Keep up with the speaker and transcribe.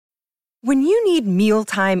When you need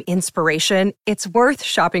mealtime inspiration, it's worth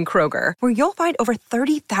shopping Kroger, where you'll find over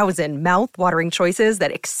 30,000 mouth-watering choices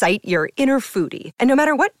that excite your inner foodie. And no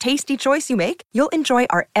matter what tasty choice you make, you'll enjoy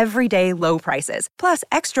our everyday low prices, plus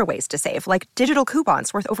extra ways to save, like digital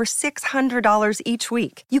coupons worth over $600 each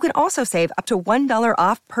week. You can also save up to $1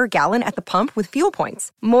 off per gallon at the pump with fuel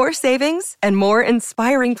points. More savings and more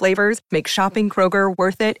inspiring flavors make shopping Kroger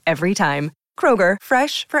worth it every time. Kroger,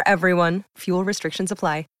 fresh for everyone. Fuel restrictions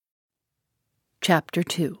apply. Chapter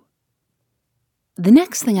 2. The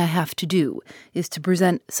next thing I have to do is to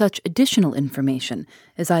present such additional information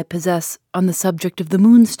as I possess on the subject of the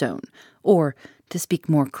Moonstone, or, to speak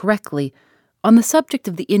more correctly, on the subject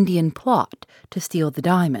of the Indian plot to steal the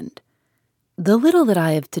diamond. The little that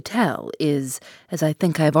I have to tell is, as I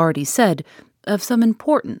think I have already said, of some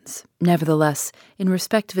importance, nevertheless, in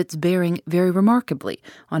respect of its bearing very remarkably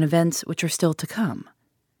on events which are still to come.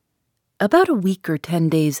 About a week or 10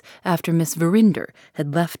 days after Miss Verinder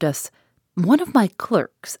had left us, one of my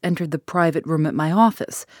clerks entered the private room at my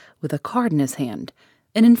office with a card in his hand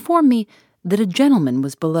and informed me that a gentleman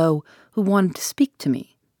was below who wanted to speak to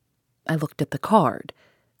me. I looked at the card.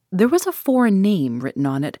 There was a foreign name written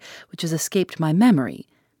on it which has escaped my memory.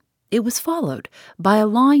 It was followed by a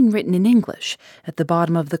line written in English at the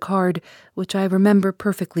bottom of the card which I remember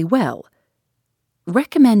perfectly well.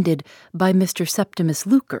 Recommended by Mr. Septimus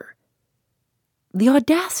Luker. The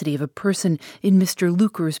audacity of a person in Mr.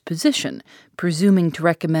 Luker's position, presuming to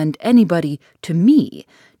recommend anybody to me,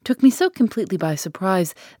 took me so completely by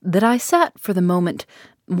surprise that I sat for the moment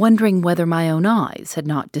wondering whether my own eyes had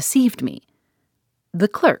not deceived me. The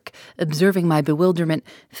clerk, observing my bewilderment,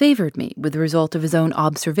 favored me with the result of his own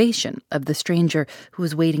observation of the stranger who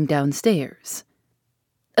was waiting downstairs.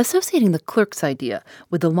 Associating the clerk's idea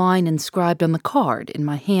with the line inscribed on the card in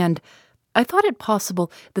my hand, I thought it possible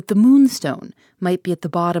that the Moonstone might be at the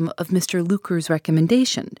bottom of Mr. Luker's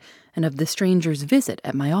recommendation and of the stranger's visit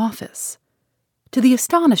at my office. To the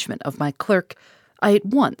astonishment of my clerk, I at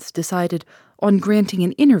once decided on granting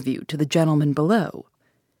an interview to the gentleman below.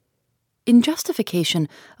 In justification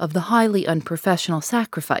of the highly unprofessional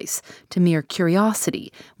sacrifice to mere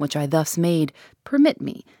curiosity which I thus made, permit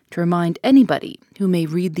me to remind anybody who may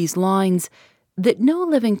read these lines that no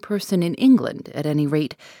living person in England, at any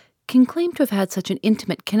rate, can claim to have had such an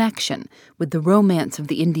intimate connection with the romance of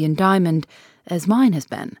the Indian diamond as mine has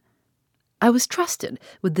been. I was trusted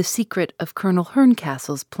with the secret of Colonel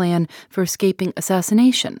Herncastle's plan for escaping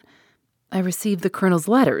assassination. I received the colonel's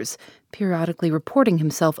letters, periodically reporting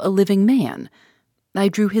himself a living man. I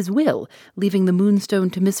drew his will, leaving the Moonstone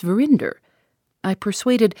to Miss Verinder. I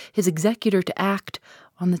persuaded his executor to act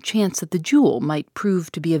on the chance that the jewel might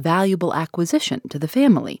prove to be a valuable acquisition to the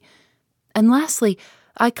family. And lastly,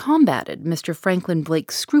 I combated Mr. Franklin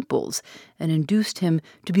Blake's scruples and induced him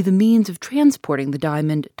to be the means of transporting the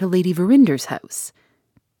diamond to Lady Verinder's house.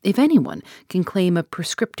 If anyone can claim a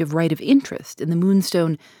prescriptive right of interest in the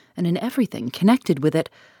Moonstone and in everything connected with it,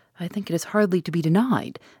 I think it is hardly to be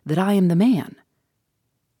denied that I am the man.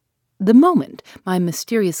 The moment my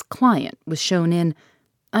mysterious client was shown in,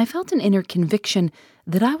 I felt an inner conviction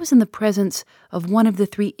that I was in the presence of one of the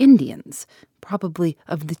three Indians, probably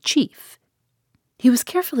of the chief. He was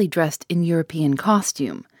carefully dressed in European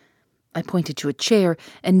costume. I pointed to a chair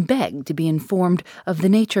and begged to be informed of the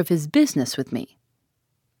nature of his business with me.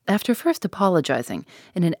 After first apologizing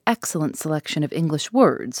in an excellent selection of English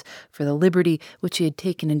words for the liberty which he had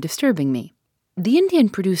taken in disturbing me, the Indian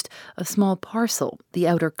produced a small parcel, the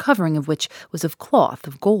outer covering of which was of cloth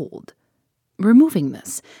of gold. Removing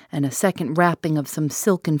this, and a second wrapping of some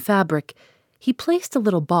silken fabric, he placed a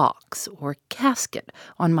little box or casket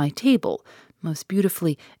on my table, most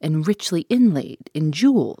beautifully and richly inlaid in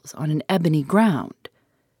jewels on an ebony ground.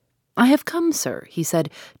 "I have come, sir," he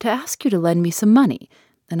said, "to ask you to lend me some money,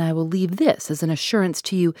 and I will leave this as an assurance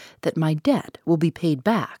to you that my debt will be paid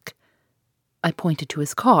back." I pointed to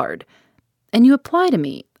his card. "And you apply to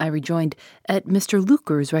me," I rejoined, "at Mr.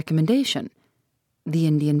 Luker's recommendation." The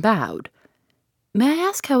Indian bowed. "May I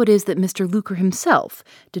ask how it is that Mr. Luker himself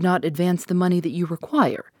did not advance the money that you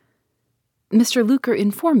require?" "Mr. Luker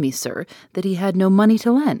informed me, sir, that he had no money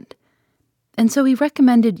to lend, and so he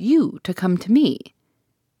recommended you to come to me."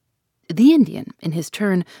 The Indian, in his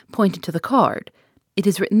turn, pointed to the card. "It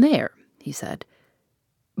is written there," he said.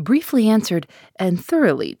 Briefly answered, and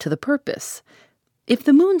thoroughly to the purpose. If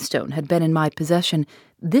the Moonstone had been in my possession,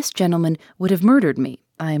 this gentleman would have murdered me,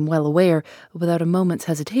 I am well aware, without a moment's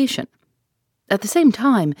hesitation. At the same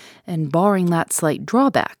time, and barring that slight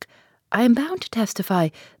drawback, I am bound to testify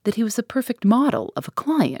that he was the perfect model of a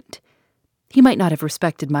client. He might not have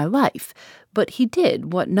respected my life, but he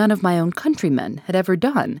did what none of my own countrymen had ever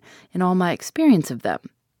done in all my experience of them.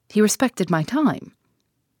 He respected my time.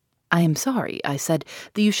 "I am sorry," I said,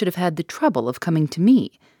 "that you should have had the trouble of coming to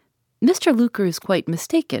me. Mr. Luker is quite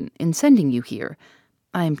mistaken in sending you here.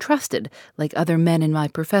 I am trusted, like other men in my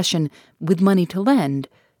profession, with money to lend,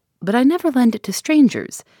 but I never lend it to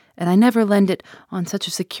strangers, and I never lend it on such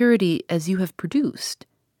a security as you have produced."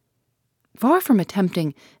 Far from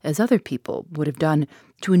attempting, as other people would have done,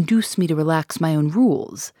 to induce me to relax my own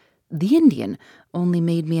rules, the Indian only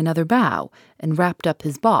made me another bow and wrapped up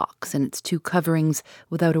his box in its 2 coverings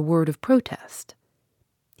without a word of protest.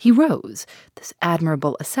 He rose, this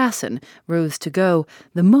admirable assassin rose to go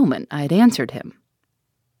the moment I had answered him.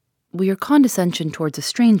 "Will your condescension towards a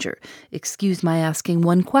stranger excuse my asking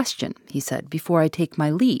one question," he said, "before I take my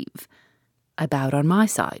leave?" I bowed on my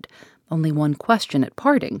side. Only one question at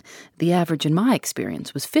parting. The average in my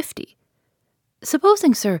experience was 50.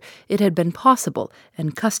 "Supposing, sir, it had been possible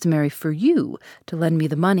and customary for you to lend me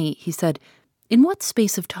the money," he said, "in what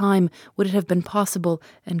space of time would it have been possible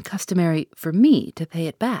and customary for me to pay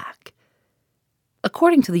it back?"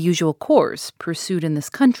 "According to the usual course pursued in this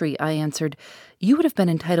country," I answered, "you would have been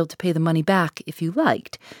entitled to pay the money back, if you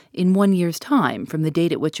liked, in 1 year's time from the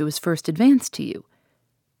date at which it was first advanced to you."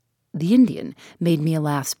 The Indian made me a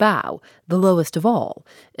last bow, the lowest of all,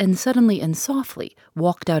 and suddenly and softly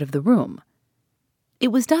walked out of the room. It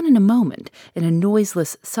was done in a moment, in a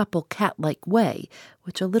noiseless, supple, cat-like way,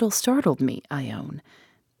 which a little startled me, I own.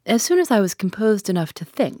 As soon as I was composed enough to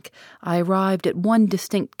think, I arrived at one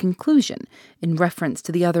distinct conclusion in reference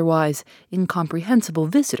to the otherwise incomprehensible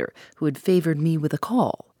visitor who had favored me with a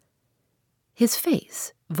call. His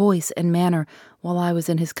face, voice, and manner, while I was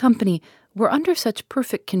in his company, were under such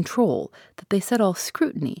perfect control that they set all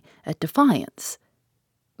scrutiny at defiance.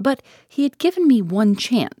 But he had given me one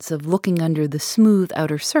chance of looking under the smooth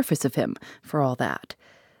outer surface of him, for all that.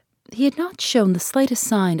 He had not shown the slightest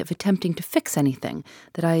sign of attempting to fix anything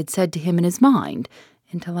that I had said to him in his mind,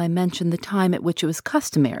 until I mentioned the time at which it was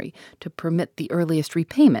customary to permit the earliest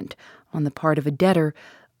repayment, on the part of a debtor,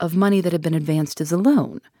 of money that had been advanced as a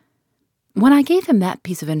loan. When I gave him that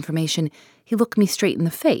piece of information, he looked me straight in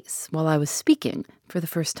the face while I was speaking for the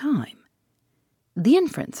first time. The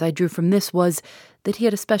inference I drew from this was that he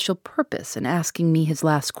had a special purpose in asking me his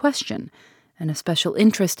last question, and a special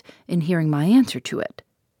interest in hearing my answer to it.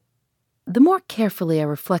 The more carefully I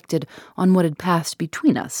reflected on what had passed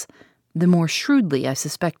between us, the more shrewdly I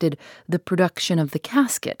suspected the production of the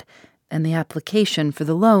casket and the application for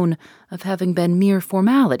the loan of having been mere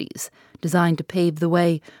formalities designed to pave the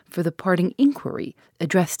way for the parting inquiry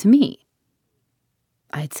addressed to me.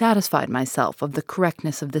 I had satisfied myself of the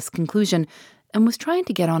correctness of this conclusion and was trying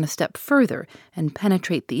to get on a step further and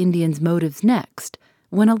penetrate the Indian's motives next,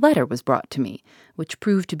 when a letter was brought to me, which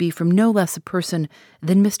proved to be from no less a person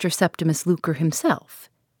than Mr. Septimus Luker himself.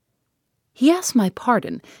 He asked my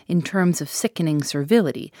pardon in terms of sickening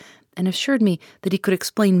servility, and assured me that he could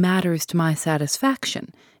explain matters to my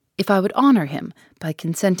satisfaction, if I would honor him by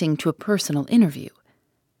consenting to a personal interview.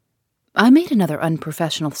 I made another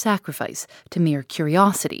unprofessional sacrifice to mere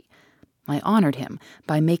curiosity. I honored him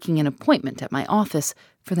by making an appointment at my office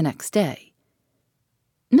for the next day.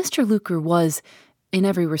 Mr. Luker was, in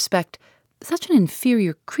every respect, such an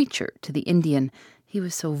inferior creature to the Indian. He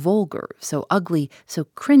was so vulgar, so ugly, so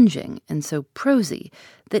cringing, and so prosy,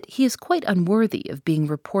 that he is quite unworthy of being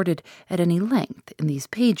reported at any length in these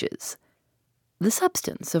pages. The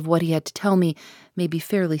substance of what he had to tell me may be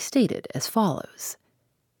fairly stated as follows.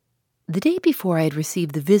 The day before I had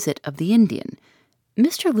received the visit of the Indian,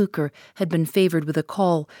 Mr. Luker had been favored with a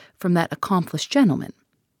call from that accomplished gentleman.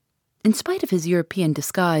 In spite of his European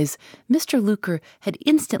disguise, Mr. Luker had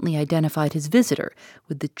instantly identified his visitor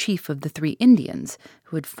with the chief of the 3 Indians,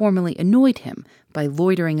 who had formerly annoyed him by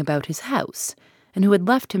loitering about his house, and who had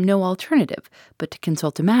left him no alternative but to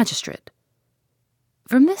consult a magistrate.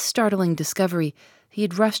 From this startling discovery, he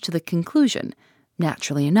had rushed to the conclusion,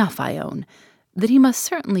 naturally enough, I own, that he must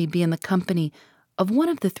certainly be in the company of one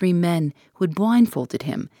of the 3 men who had blindfolded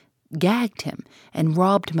him, gagged him, and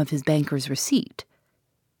robbed him of his banker's receipt.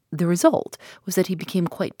 The result was that he became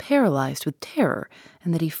quite paralyzed with terror,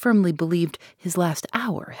 and that he firmly believed his last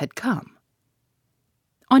hour had come.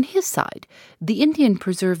 On his side, the Indian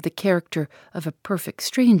preserved the character of a perfect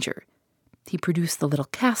stranger. He produced the little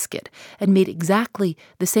casket, and made exactly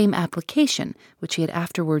the same application which he had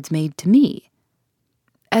afterwards made to me.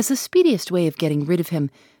 As the speediest way of getting rid of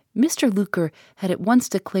him, Mr. Luker had at once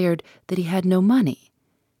declared that he had no money.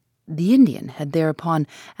 The Indian had thereupon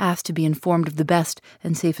asked to be informed of the best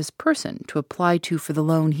and safest person to apply to for the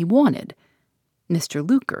loan he wanted. Mr.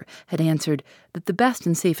 Luker had answered that the best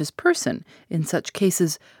and safest person in such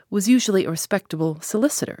cases was usually a respectable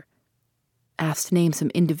solicitor. Asked to name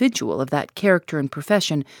some individual of that character and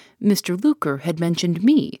profession, Mr. Luker had mentioned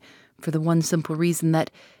me, for the one simple reason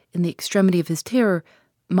that, in the extremity of his terror,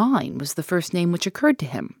 mine was the first name which occurred to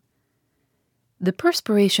him. "The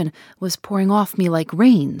perspiration was pouring off me like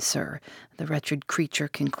rain, sir," the wretched creature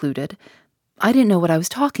concluded. "I didn't know what I was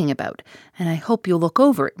talking about, and I hope you'll look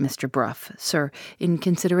over it, Mr. Bruff, sir, in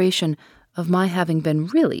consideration of my having been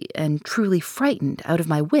really and truly frightened out of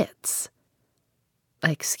my wits." I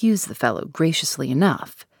excused the fellow graciously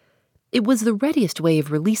enough. It was the readiest way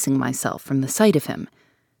of releasing myself from the sight of him.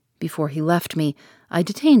 Before he left me, I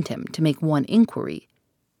detained him to make one inquiry.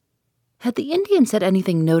 Had the Indian said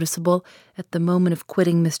anything noticeable at the moment of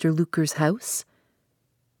quitting Mr. Luker's house?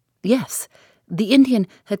 Yes, the Indian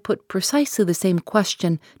had put precisely the same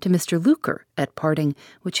question to Mr. Luker at parting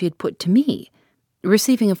which he had put to me,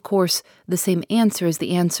 receiving, of course, the same answer as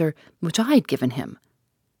the answer which I had given him.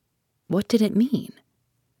 What did it mean?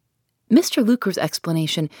 Mr. Luker's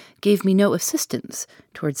explanation gave me no assistance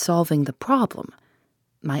towards solving the problem.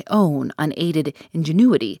 My own unaided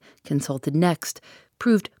ingenuity, consulted next,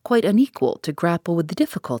 proved quite unequal to grapple with the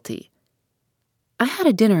difficulty. I had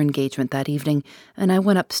a dinner engagement that evening, and I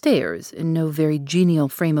went upstairs in no very genial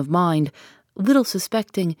frame of mind, little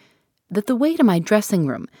suspecting that the way to my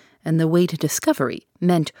dressing-room and the way to discovery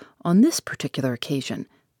meant, on this particular occasion,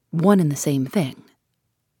 one and the same thing.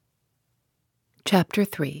 Chapter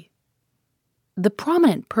 3. The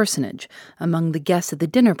prominent personage among the guests at the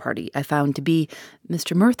dinner party I found to be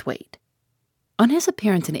Mr. Murthwaite. On his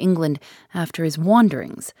appearance in England after his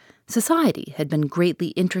wanderings, society had been greatly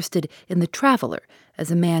interested in the traveller as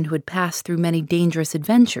a man who had passed through many dangerous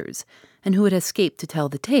adventures and who had escaped to tell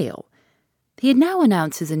the tale. He had now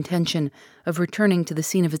announced his intention of returning to the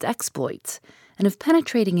scene of his exploits and of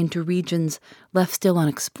penetrating into regions left still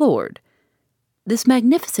unexplored. This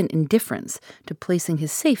magnificent indifference to placing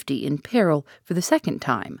his safety in peril for the second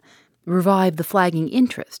time revived the flagging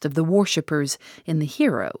interest of the worshippers in the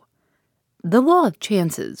hero. The law of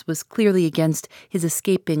chances was clearly against his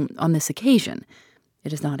escaping on this occasion.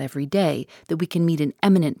 It is not every day that we can meet an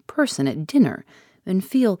eminent person at dinner and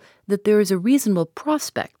feel that there is a reasonable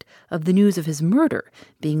prospect of the news of his murder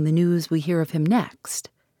being the news we hear of him next.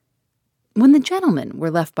 When the gentlemen were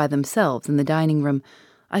left by themselves in the dining-room,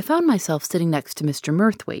 I found myself sitting next to Mr.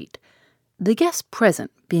 Murthwaite. The guests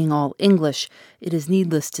present being all English, it is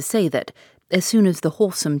needless to say that, as soon as the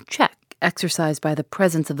wholesome check exercised by the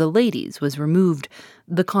presence of the ladies was removed,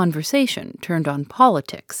 the conversation turned on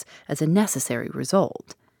politics as a necessary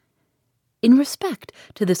result. In respect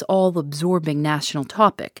to this all-absorbing national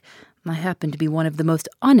topic, I happen to be one of the most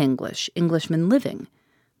un-English Englishmen living.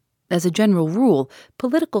 As a general rule,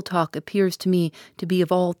 political talk appears to me to be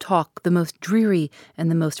of all talk the most dreary and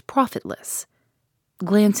the most profitless.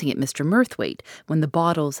 Glancing at Mr. Murthwaite when the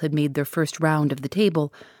bottles had made their first round of the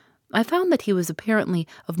table, I found that he was apparently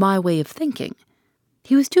of my way of thinking.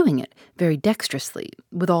 He was doing it very dexterously,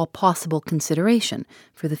 with all possible consideration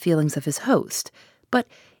for the feelings of his host, but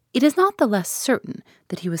it is not the less certain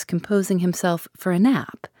that he was composing himself for a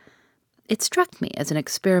nap. It struck me as an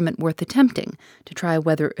experiment worth attempting to try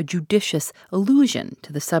whether a judicious allusion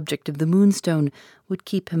to the subject of the Moonstone would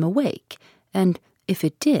keep him awake, and, if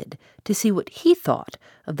it did, to see what he thought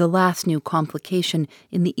of the last new complication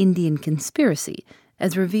in the Indian conspiracy,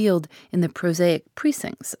 as revealed in the prosaic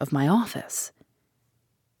precincts of my office.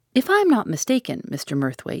 "If I am not mistaken, Mr.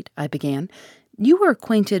 Murthwaite," I began, "you were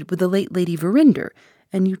acquainted with the late Lady Verinder,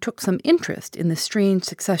 and you took some interest in the strange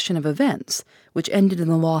succession of events which ended in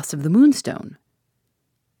the loss of the Moonstone."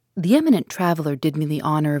 The eminent traveller did me the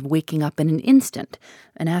honour of waking up in an instant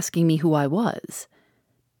and asking me who I was.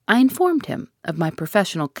 I informed him of my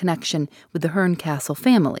professional connection with the Herncastle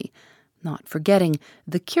family, not forgetting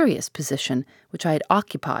the curious position which I had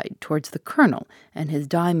occupied towards the Colonel and his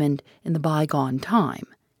diamond in the bygone time.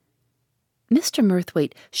 Mr.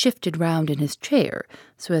 Murthwaite shifted round in his chair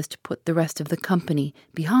so as to put the rest of the company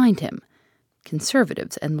behind him,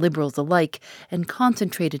 Conservatives and Liberals alike, and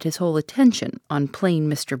concentrated his whole attention on plain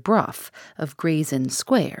Mr. Bruff of Gray's Inn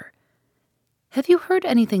Square. "Have you heard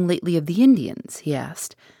anything lately of the Indians?" he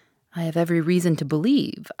asked. "I have every reason to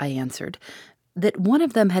believe," I answered, "that one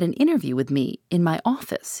of them had an interview with me in my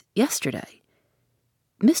office yesterday."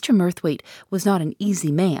 Mr. Murthwaite was not an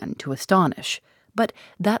easy man to astonish, but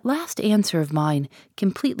that last answer of mine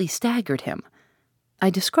completely staggered him. I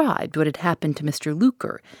described what had happened to Mr.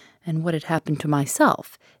 Luker and what had happened to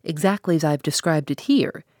myself, exactly as I have described it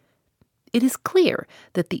here. "It is clear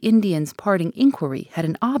that the Indian's parting inquiry had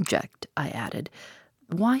an object," I added.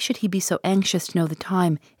 Why should he be so anxious to know the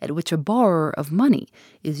time at which a borrower of money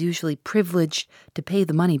is usually privileged to pay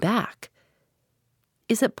the money back?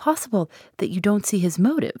 Is it possible that you don't see his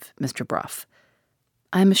motive, Mr. Bruff?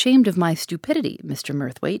 I am ashamed of my stupidity, Mr.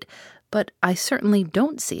 Murthwaite, but I certainly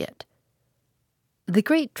don't see it. The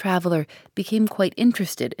great traveller became quite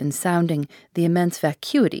interested in sounding the immense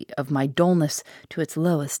vacuity of my dullness to its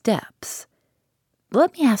lowest depths.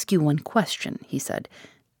 "Let me ask you one question," he said.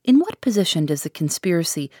 "In what position does the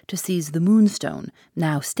conspiracy to seize the Moonstone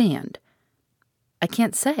now stand?" "I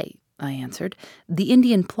can't say," I answered. "The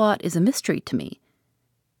Indian plot is a mystery to me."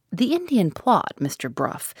 "The Indian plot, Mr.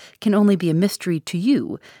 Bruff, can only be a mystery to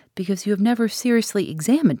you because you have never seriously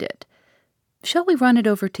examined it. Shall we run it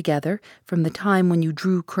over together from the time when you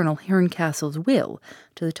drew Colonel Herncastle's will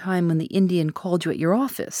to the time when the Indian called you at your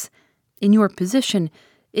office? In your position,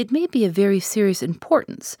 it may be of very serious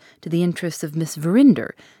importance to the interests of Miss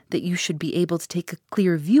Verinder that you should be able to take a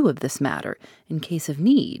clear view of this matter in case of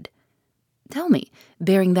need. Tell me,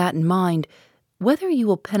 bearing that in mind, whether you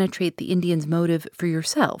will penetrate the Indian's motive for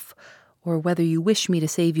yourself, or whether you wish me to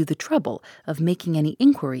save you the trouble of making any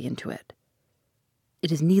inquiry into it."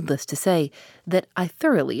 It is needless to say that I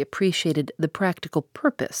thoroughly appreciated the practical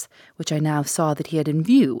purpose which I now saw that he had in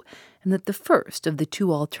view, and that the first of the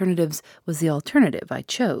two alternatives was the alternative I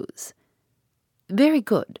chose. "Very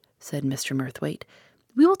good," said Mr. Murthwaite.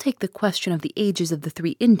 "We will take the question of the ages of the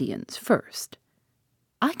 3 Indians first.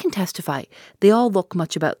 I can testify they all look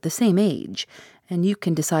much about the same age, and you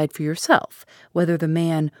can decide for yourself whether the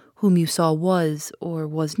man whom you saw was or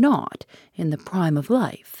was not in the prime of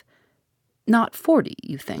life. Not 40,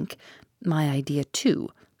 you think. My idea, too.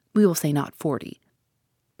 We will say not 40.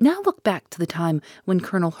 Now look back to the time when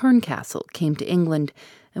Colonel Herncastle came to England,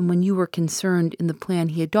 and when you were concerned in the plan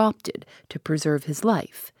he adopted to preserve his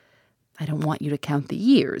life. I don't want you to count the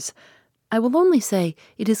years. I will only say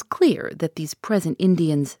it is clear that these present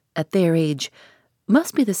Indians, at their age,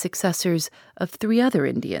 must be the successors of 3 other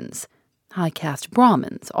Indians, high-caste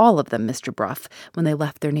Brahmins, all of them, Mr. Bruff, when they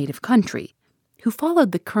left their native country, who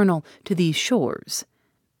followed the colonel to these shores.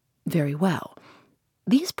 Very well.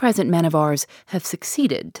 These present men of ours have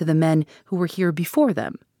succeeded to the men who were here before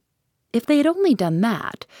them. If they had only done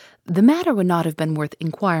that, the matter would not have been worth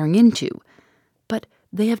inquiring into. But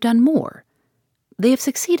they have done more. They have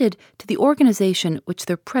succeeded to the organization which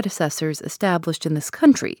their predecessors established in this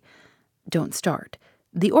country. Don't start.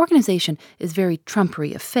 The organization is a very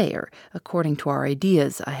trumpery affair, according to our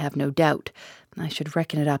ideas, I have no doubt. I should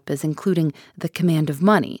reckon it up as including the command of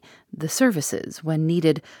money, the services, when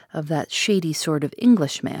needed, of that shady sort of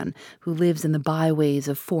Englishman who lives in the byways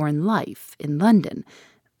of foreign life in London,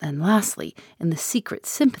 and lastly, in the secret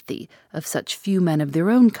sympathy of such few men of their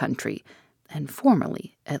own country, and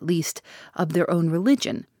formerly, at least, of their own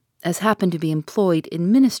religion, as happen to be employed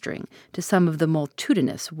in ministering to some of the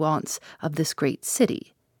multitudinous wants of this great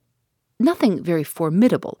city. Nothing very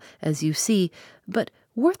formidable, as you see, but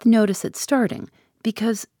worth notice at starting,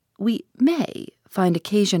 because we may find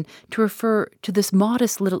occasion to refer to this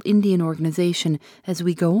modest little Indian organization as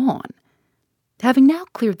we go on. Having now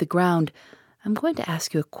cleared the ground, I'm going to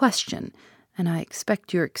ask you a question, and I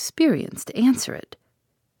expect your experience to answer it.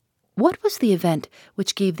 What was the event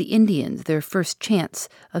which gave the Indians their first chance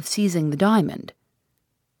of seizing the diamond?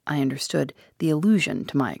 I understood the allusion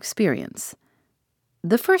to my experience.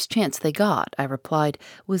 The first chance they got, I replied,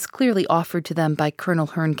 was clearly offered to them by Colonel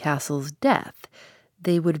Herncastle's death.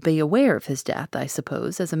 They would be aware of his death, I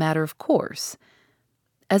suppose, as a matter of course.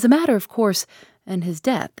 As a matter of course, and his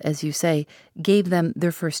death, as you say, gave them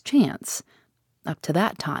their first chance. Up to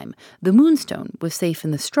that time, the Moonstone was safe in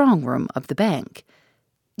the strong room of the bank.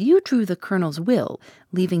 You drew the colonel's will,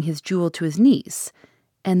 leaving his jewel to his niece,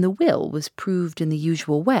 and the will was proved in the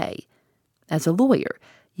usual way. As a lawyer,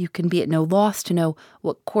 you can be at no loss to know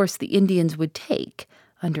what course the Indians would take,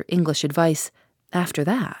 under English advice, after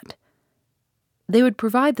that. They would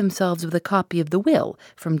provide themselves with a copy of the will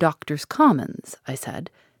from Doctors' Commons, I said.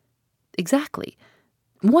 Exactly.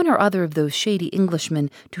 One or other of those shady Englishmen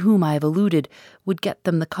to whom I have alluded would get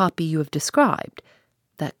them the copy you have described.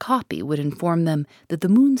 That copy would inform them that the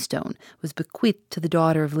Moonstone was bequeathed to the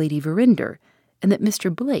daughter of Lady Verinder, and that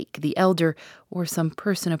Mr. Blake, the elder, or some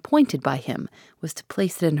person appointed by him, was to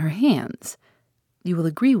place it in her hands. You will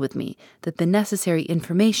agree with me that the necessary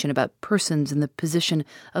information about persons in the position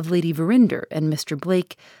of Lady Verinder and Mr.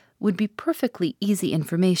 Blake would be perfectly easy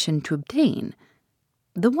information to obtain.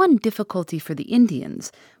 The one difficulty for the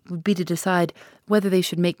Indians would be to decide whether they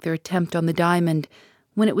should make their attempt on the diamond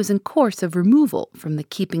when it was in course of removal from the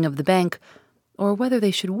keeping of the bank, or whether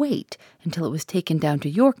they should wait until it was taken down to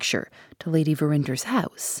Yorkshire to Lady Verinder's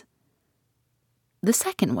house. The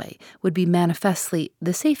second way would be manifestly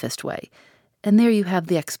the safest way, and there you have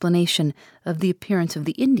the explanation of the appearance of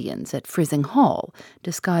the Indians at Frizzing Hall,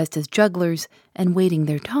 disguised as jugglers and waiting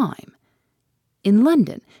their time. In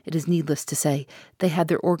London, it is needless to say, they had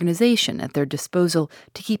their organization at their disposal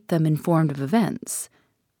to keep them informed of events.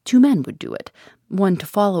 2 men would do it, one to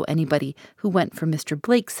follow anybody who went from Mr.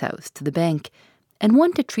 Blake's house to the bank, and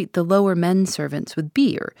one to treat the lower men servants with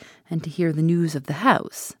beer and to hear the news of the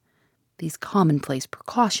house. These commonplace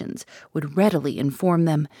precautions would readily inform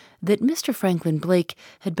them that Mr. Franklin Blake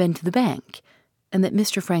had been to the bank, and that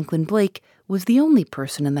Mr. Franklin Blake was the only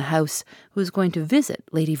person in the house who was going to visit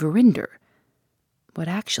Lady Verinder. What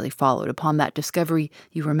actually followed upon that discovery,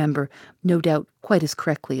 you remember, no doubt quite as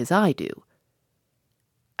correctly as I do.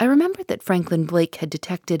 I remembered that Franklin Blake had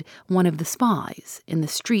detected one of the spies in the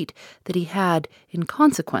street, that he had, in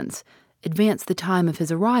consequence, advanced the time of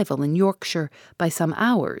his arrival in Yorkshire by some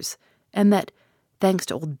hours, and that, thanks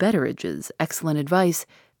to old Betteridge's excellent advice,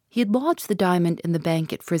 he had lodged the diamond in the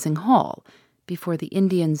bank at Frizzing Hall before the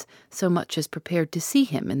Indians so much as prepared to see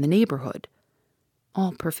him in the neighborhood.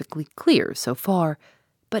 All perfectly clear so far,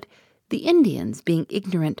 but the Indians being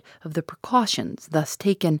ignorant of the precautions thus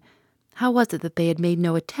taken, how was it that they had made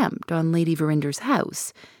no attempt on Lady Verinder's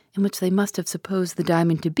house, in which they must have supposed the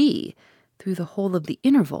diamond to be, through the whole of the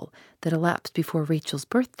interval that elapsed before Rachel's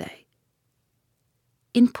birthday?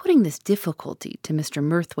 In putting this difficulty to Mr.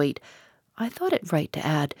 Murthwaite, I thought it right to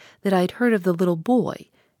add that I had heard of the little boy,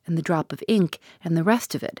 and the drop of ink, and the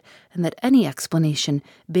rest of it, and that any explanation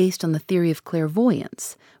based on the theory of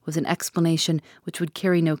clairvoyance was an explanation which would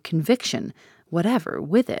carry no conviction whatever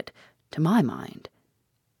with it, to my mind.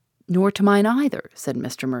 Nor to mine either, said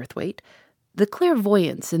Mr. Murthwaite. The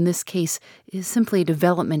clairvoyance in this case is simply a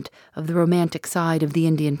development of the romantic side of the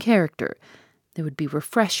Indian character. There would be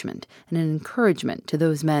refreshment and an encouragement to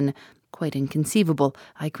those men, quite inconceivable,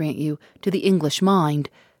 I grant you, to the English mind,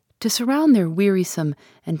 to surround their wearisome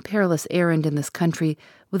and perilous errand in this country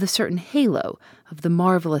with a certain halo of the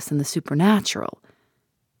marvelous and the supernatural.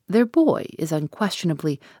 Their boy is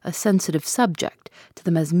unquestionably a sensitive subject to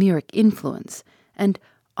the mesmeric influence, and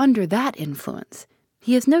under that influence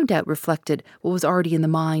he has no doubt reflected what was already in the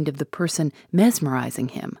mind of the person mesmerizing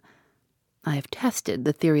him. I have tested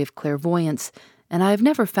the theory of clairvoyance, and I have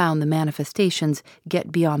never found the manifestations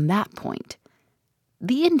get beyond that point.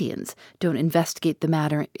 The Indians don't investigate the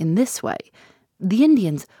matter in this way. The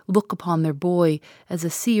Indians look upon their boy as a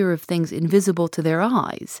seer of things invisible to their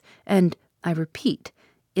eyes, and, I repeat,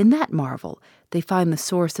 in that marvel they find the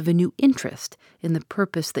source of a new interest in the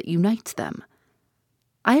purpose that unites them.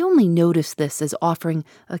 I only notice this as offering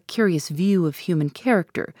a curious view of human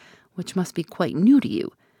character, which must be quite new to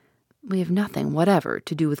you. We have nothing whatever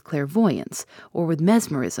to do with clairvoyance, or with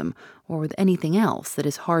mesmerism, or with anything else that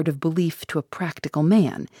is hard of belief to a practical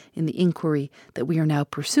man in the inquiry that we are now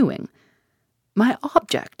pursuing. My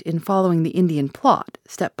object in following the Indian plot,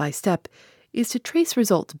 step by step, is to trace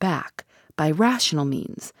results back, by rational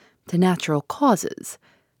means, to natural causes.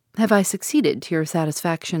 Have I succeeded to your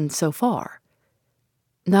satisfaction so far?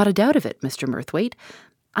 Not a doubt of it, Mr. Murthwaite.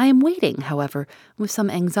 I am waiting, however, with some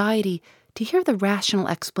anxiety to hear the rational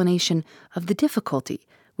explanation of the difficulty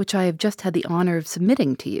which I have just had the honor of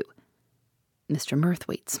submitting to you. Mr.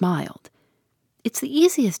 Murthwaite smiled. It's the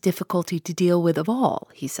easiest difficulty to deal with of all,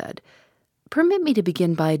 he said. Permit me to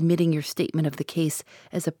begin by admitting your statement of the case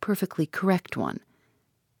as a perfectly correct one.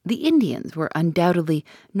 The Indians were undoubtedly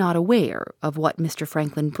not aware of what Mr.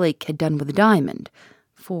 Franklin Blake had done with the diamond,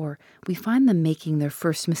 for we find them making their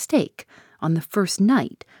first mistake on the first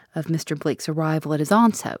night of Mr. Blake's arrival at his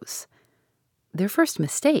aunt's house. Their first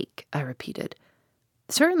mistake, I repeated.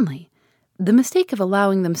 Certainly. The mistake of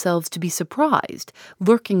allowing themselves to be surprised,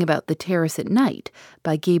 lurking about the terrace at night,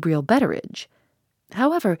 by Gabriel Betteridge.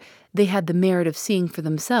 However, they had the merit of seeing for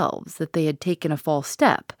themselves that they had taken a false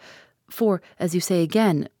step, for, as you say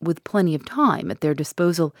again, with plenty of time at their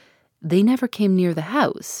disposal, they never came near the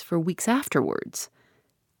house for weeks afterwards.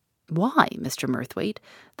 Why, Mr. Murthwaite?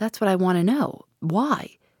 That's what I want to know.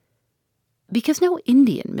 Why? Because no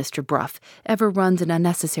Indian, Mr. Bruff, ever runs an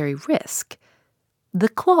unnecessary risk. The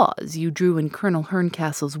clause you drew in Colonel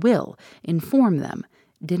Herncastle's will informed them,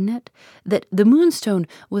 didn't it, that the Moonstone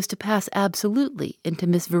was to pass absolutely into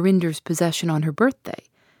Miss Verinder's possession on her birthday?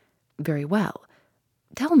 Very well.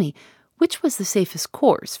 Tell me, which was the safest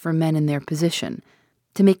course for men in their position?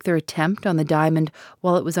 To make their attempt on the diamond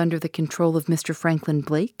while it was under the control of Mr. Franklin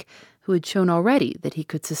Blake, who had shown already that he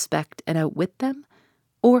could suspect and outwit them?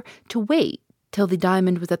 Or to wait till the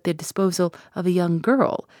diamond was at the disposal of a young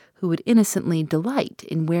girl who would innocently delight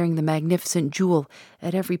in wearing the magnificent jewel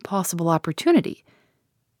at every possible opportunity?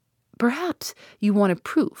 Perhaps you want a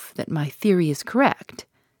proof that my theory is correct.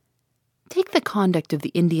 Take the conduct of the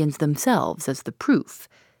Indians themselves as the proof.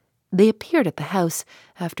 They appeared at the house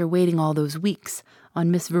after waiting all those weeks on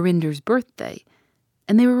Miss Verinder's birthday,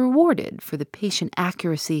 and they were rewarded for the patient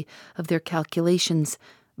accuracy of their calculations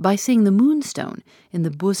by seeing the moonstone in the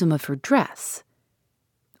bosom of her dress.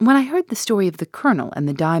 When I heard the story of the colonel and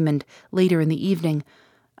the diamond later in the evening,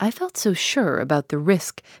 I felt so sure about the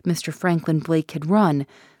risk Mr. Franklin Blake had run,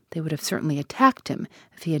 they would have certainly attacked him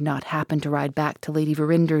if he had not happened to ride back to Lady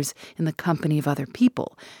Verinder's in the company of other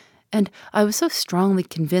people, and I was so strongly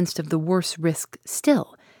convinced of the worse risk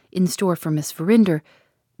still in store for Miss Verinder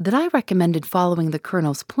that I recommended following the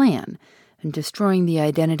colonel's plan and destroying the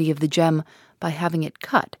identity of the gem by having it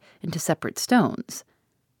cut into separate stones.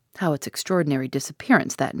 How its extraordinary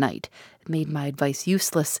disappearance that night made my advice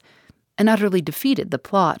useless and utterly defeated the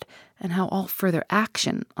plot, and how all further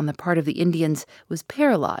action on the part of the Indians was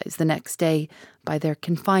paralyzed the next day by their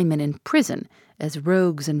confinement in prison as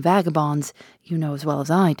rogues and vagabonds, you know as well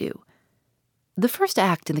as I do. The first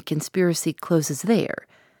act in the conspiracy closes there.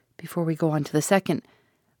 Before we go on to the second,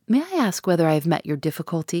 may I ask whether I have met your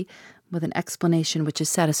difficulty with an explanation which is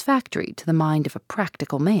satisfactory to the mind of a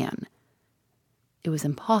practical man? It was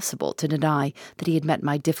impossible to deny that he had met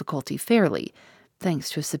my difficulty fairly, thanks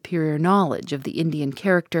to a superior knowledge of the Indian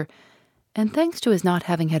character, and thanks to his not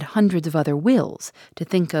having had hundreds of other wills to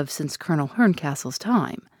think of since Colonel Herncastle's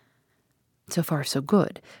time. So far so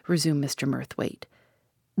good, resumed Mr. Murthwaite.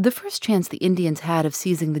 The first chance the Indians had of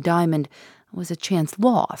seizing the diamond was a chance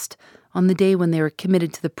lost on the day when they were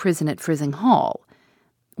committed to the prison at Frizzing Hall.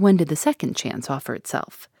 When did the second chance offer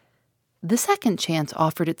itself? The second chance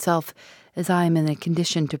offered itself, as I am in a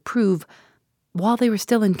condition to prove, while they were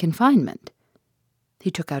still in confinement. He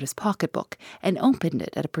took out his pocketbook and opened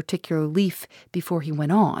it at a particular leaf before he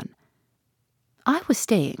went on. I was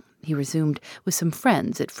staying, he resumed, with some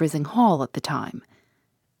friends at Frizzing Hall at the time.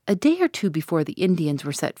 A day or two before the Indians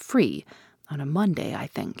were set free, on a Monday, I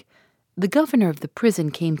think, the governor of the prison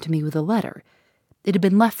came to me with a letter. It had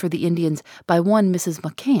been left for the Indians by one Mrs.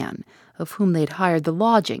 McCann, of whom they had hired the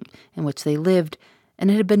lodging in which they lived, and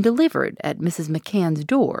it had been delivered at Mrs. McCann's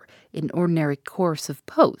door in ordinary course of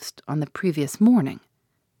post on the previous morning.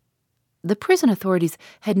 The prison authorities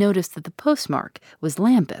had noticed that the postmark was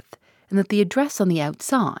Lambeth, and that the address on the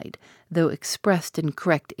outside, though expressed in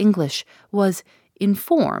correct English, was, in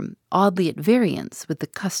form, oddly at variance with the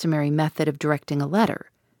customary method of directing a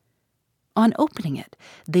letter. On opening it,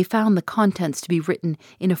 they found the contents to be written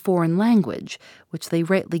in a foreign language, which they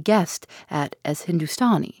rightly guessed at as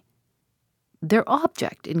Hindustani. Their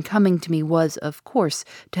object in coming to me was, of course,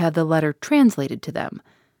 to have the letter translated to them.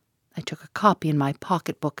 I took a copy in my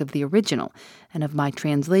pocketbook of the original and of my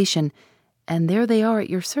translation, and there they are at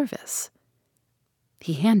your service.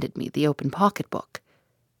 He handed me the open pocketbook.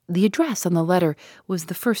 The address on the letter was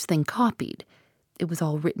the first thing copied. It was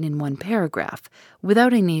all written in one paragraph,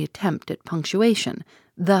 without any attempt at punctuation.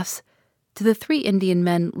 Thus, to the 3 Indian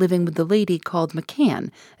men living with the lady called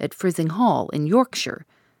McCann at Frizzing Hall in Yorkshire.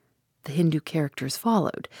 The Hindu characters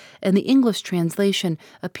followed, and the English translation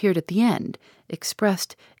appeared at the end,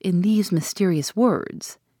 expressed in these mysterious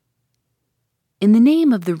words. In the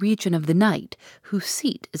name of the Regent of the Night, whose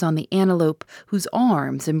seat is on the antelope whose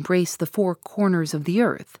arms embrace the 4 corners of the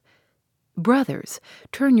earth. Brothers,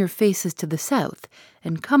 turn your faces to the south,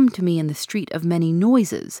 and come to me in the street of many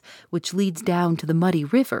noises, which leads down to the muddy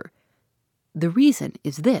river. The reason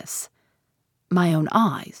is this: my own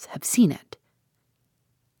eyes have seen it.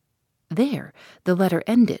 There the letter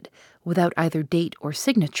ended, without either date or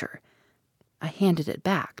signature. I handed it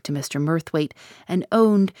back to Mr. Murthwaite and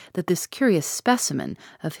owned that this curious specimen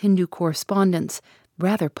of Hindu correspondence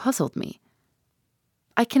rather puzzled me.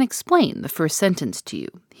 I can explain the first sentence to you,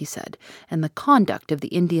 he said, and the conduct of the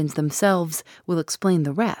Indians themselves will explain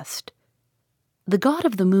the rest. The god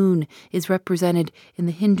of the moon is represented in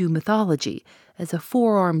the Hindu mythology as a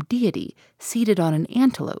 4-armed deity seated on an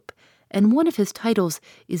antelope, and one of his titles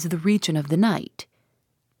is the Regent of the Night.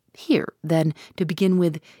 Here, then, to begin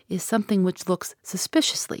with, is something which looks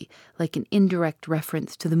suspiciously like an indirect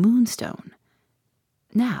reference to the moonstone.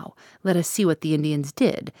 Now, let us see what the Indians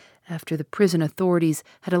did after the prison authorities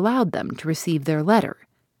had allowed them to receive their letter.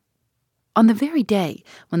 On the very day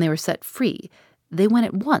when they were set free, they went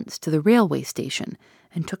at once to the railway station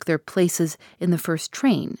and took their places in the first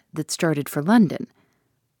train that started for London.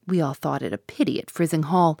 We all thought it a pity at Frizzing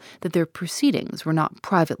Hall that their proceedings were not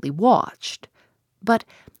privately watched. But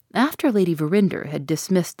after Lady Verinder had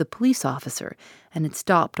dismissed the police officer and had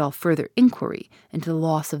stopped all further inquiry into the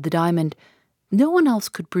loss of the diamond, no one else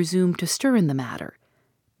could presume to stir in the matter.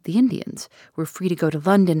 The Indians were free to go to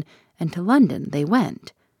London and to London they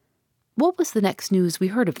went. What was the next news we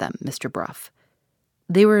heard of them, Mr. Bruff?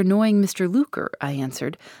 They were annoying Mr. Luker, I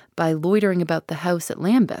answered, by loitering about the house at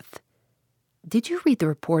Lambeth. Did you read the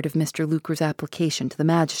report of Mr. Luker's application to the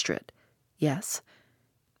magistrate? Yes.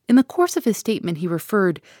 In the course of his statement he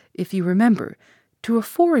referred, if you remember, to a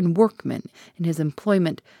foreign workman in his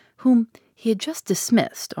employment whom he had just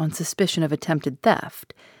dismissed on suspicion of attempted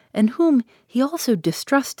theft, and whom he also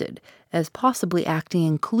distrusted as possibly acting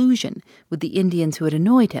in collusion with the Indians who had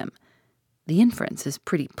annoyed him. The inference is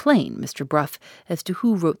pretty plain, Mr. Bruff, as to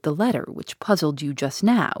who wrote the letter which puzzled you just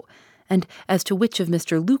now, and as to which of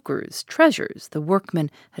Mr. Luker's treasures the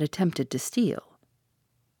workman had attempted to steal.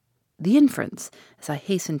 The inference, as I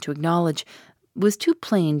hastened to acknowledge, was too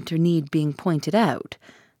plain to need being pointed out.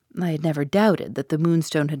 I had never doubted that the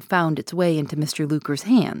Moonstone had found its way into Mr. Luker's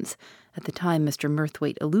hands, at the time Mr.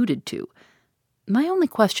 Murthwaite alluded to. My only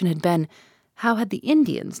question had been, how had the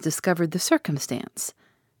Indians discovered the circumstance?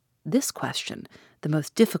 This question, the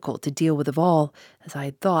most difficult to deal with of all, as I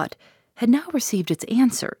had thought, had now received its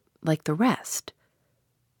answer, like the rest.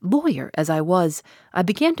 Lawyer as I was, I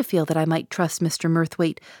began to feel that I might trust Mr.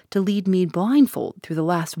 Murthwaite to lead me blindfold through the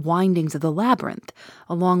last windings of the labyrinth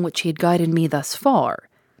along which he had guided me thus far.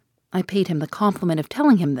 I paid him the compliment of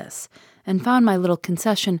telling him this, and found my little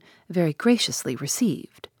concession very graciously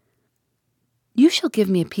received. You shall give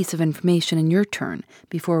me a piece of information in your turn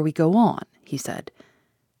before we go on, he said.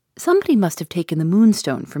 Somebody must have taken the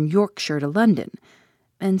Moonstone from Yorkshire to London,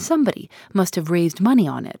 and somebody must have raised money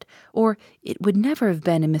on it, or it would never have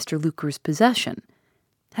been in Mr. Luker's possession.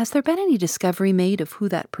 Has there been any discovery made of who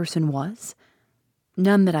that person was?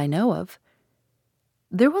 None that I know of.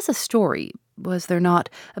 There was a story, was there not,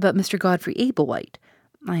 about Mr. Godfrey Ablewhite?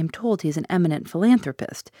 I am told he is an eminent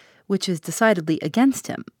philanthropist, which is decidedly against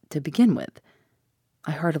him, to begin with.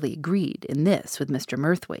 I heartily agreed in this with Mr.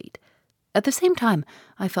 Murthwaite. At the same time,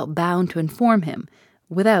 I felt bound to inform him,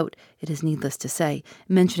 without, it is needless to say,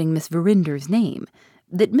 mentioning Miss Verinder's name,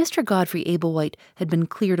 that Mr. Godfrey Ablewhite had been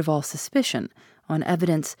cleared of all suspicion, on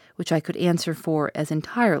evidence which I could answer for as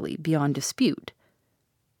entirely beyond dispute.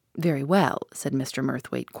 Very well, said Mr.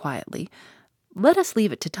 Murthwaite quietly. Let us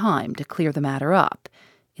leave it to time to clear the matter up.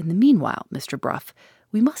 In the meanwhile, Mr. Bruff,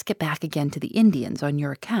 we must get back again to the Indians on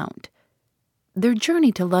your account. Their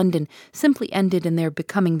journey to London simply ended in their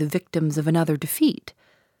becoming the victims of another defeat.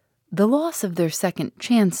 The loss of their second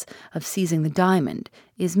chance of seizing the diamond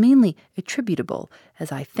is mainly attributable, as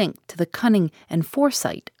I think, to the cunning and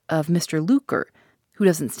foresight of Mr. Luker, who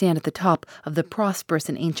doesn't stand at the top of the prosperous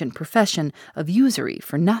and ancient profession of usury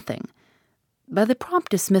for nothing. By the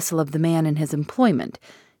prompt dismissal of the man in his employment,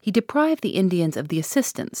 he deprived the Indians of the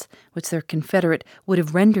assistance which their confederate would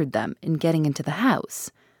have rendered them in getting into the house.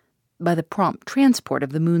 By the prompt transport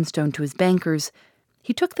of the Moonstone to his bankers,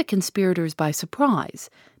 he took the conspirators by surprise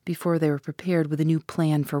before they were prepared with a new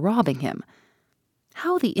plan for robbing him.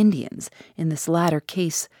 How the Indians, in this latter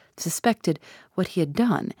case, suspected what he had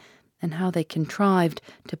done, and how they contrived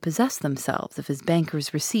to possess themselves of his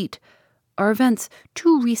banker's receipt, are events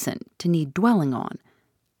too recent to need dwelling on.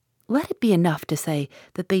 Let it be enough to say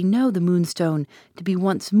that they know the Moonstone to be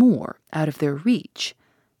once more out of their reach,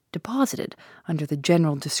 deposited under the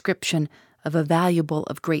general description of a valuable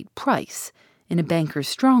of great price in a banker's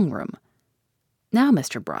strong room. Now,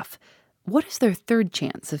 Mr. Bruff, what is their third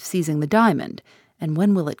chance of seizing the diamond, and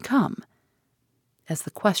when will it come? As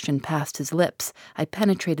the question passed his lips, I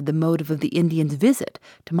penetrated the motive of the Indian's visit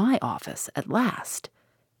to my office at last.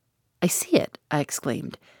 I see it, I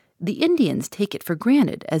exclaimed. The Indians take it for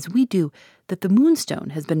granted, as we do, that the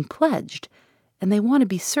Moonstone has been pledged, and they want to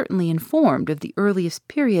be certainly informed of the earliest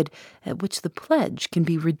period at which the pledge can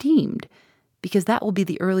be redeemed, because that will be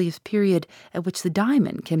the earliest period at which the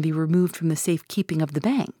diamond can be removed from the safekeeping of the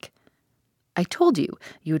bank. I told you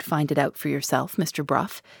you would find it out for yourself, Mr.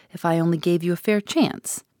 Bruff, if I only gave you a fair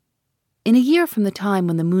chance. In a year from the time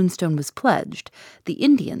when the Moonstone was pledged, the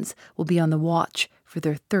Indians will be on the watch for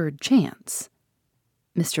their third chance.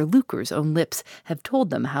 Mr. Luker's own lips have told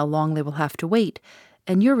them how long they will have to wait,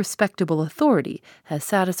 and your respectable authority has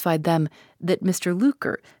satisfied them that Mr.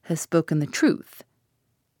 Luker has spoken the truth.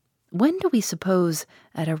 When do we suppose,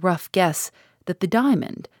 at a rough guess, that the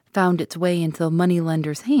diamond found its way into the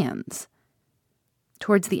moneylender's hands?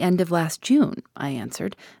 Towards the end of last June, I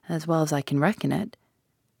answered, as well as I can reckon it.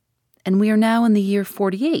 And we are now in the year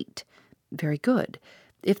 48. Very good.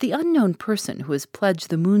 If the unknown person who has pledged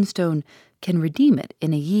the Moonstone can redeem it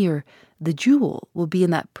in a year, the jewel will be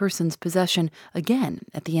in that person's possession again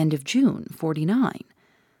at the end of June 49.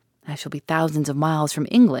 I shall be thousands of miles from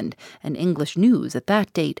England and English news at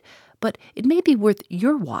that date, but it may be worth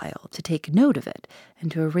your while to take note of it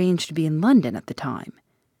and to arrange to be in London at the time."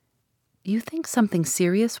 "You think something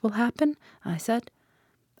serious will happen?" I said.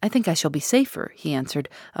 "I think I shall be safer," he answered,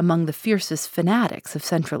 "among the fiercest fanatics of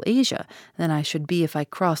Central Asia than I should be if I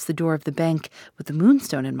crossed the door of the bank with the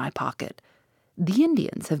Moonstone in my pocket. The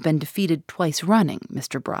Indians have been defeated twice running,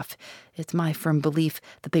 Mr. Bruff. It's my firm belief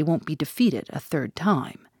that they won't be defeated a third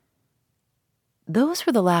time." Those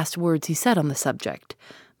were the last words he said on the subject.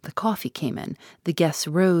 The coffee came in, the guests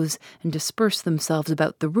rose and dispersed themselves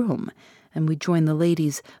about the room, and we joined the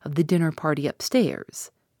ladies of the dinner party upstairs.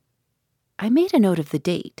 I made a note of the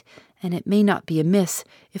date, and it may not be amiss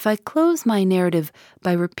if I close my narrative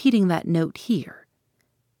by repeating that note here.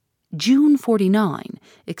 June 49,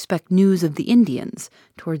 expect news of the Indians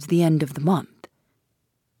towards the end of the month.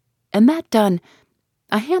 And that done,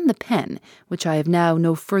 I hand the pen, which I have now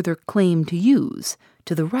no further claim to use,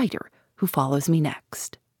 to the writer who follows me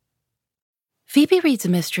next. Phoebe Reads a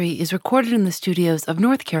Mystery is recorded in the studios of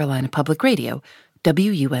North Carolina Public Radio,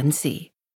 WUNC.